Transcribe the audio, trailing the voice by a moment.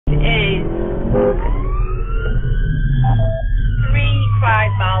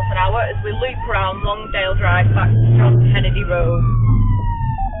we loop around Longdale Drive back to John Kennedy Road.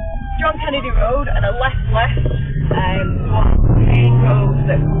 John Kennedy Road and a left towards the main road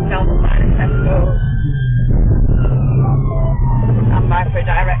that comes down the line of Tesco. And by for a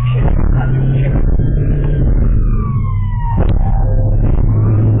direction.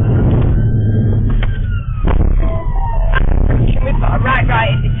 We've got a right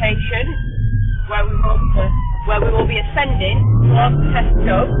indication where we will be ascending towards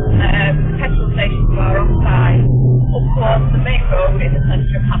Tesco, the petrol station to our offside, up towards the main road in the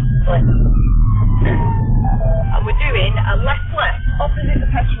centre of Hattersley. And we're doing a left opposite the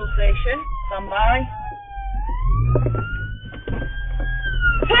petrol station. Stand by.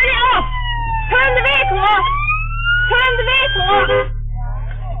 Turn it off! Turn the vehicle off! Turn the vehicle off!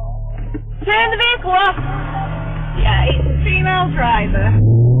 Turn the vehicle off! Yeah, it's a female driver,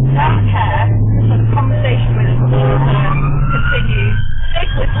 dark hair, so the conversation with us continues.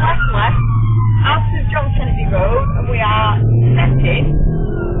 Vehicle is left, out of John Kennedy Road, and we are heading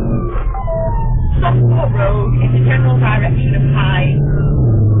Stockport Road in the general direction of Hyde.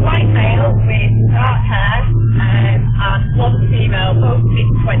 White male with dark hair and blonde female, both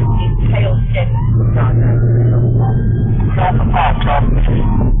mid-20s, pale skin.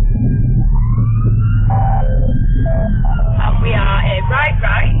 And we are a right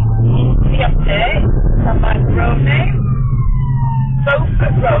into the update, stand by the road name,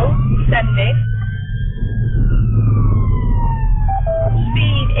 Beaufort Road, descending.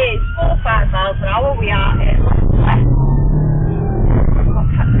 Speed is 45 miles an hour, we are in left.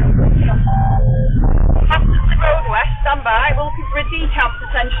 Hattersley Road West, stand by, we're looking for a decamp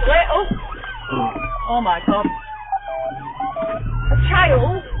essentially. Oh my god. A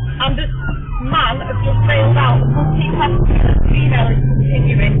child and a man have just bailed out. The multi passenger female is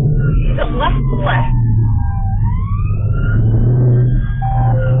continuing. She's a left.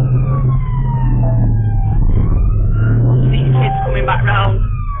 These kids coming back round.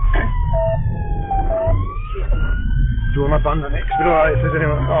 Do you want my band on it? It's alright if there's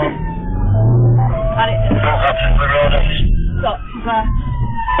anyone at home. And it's got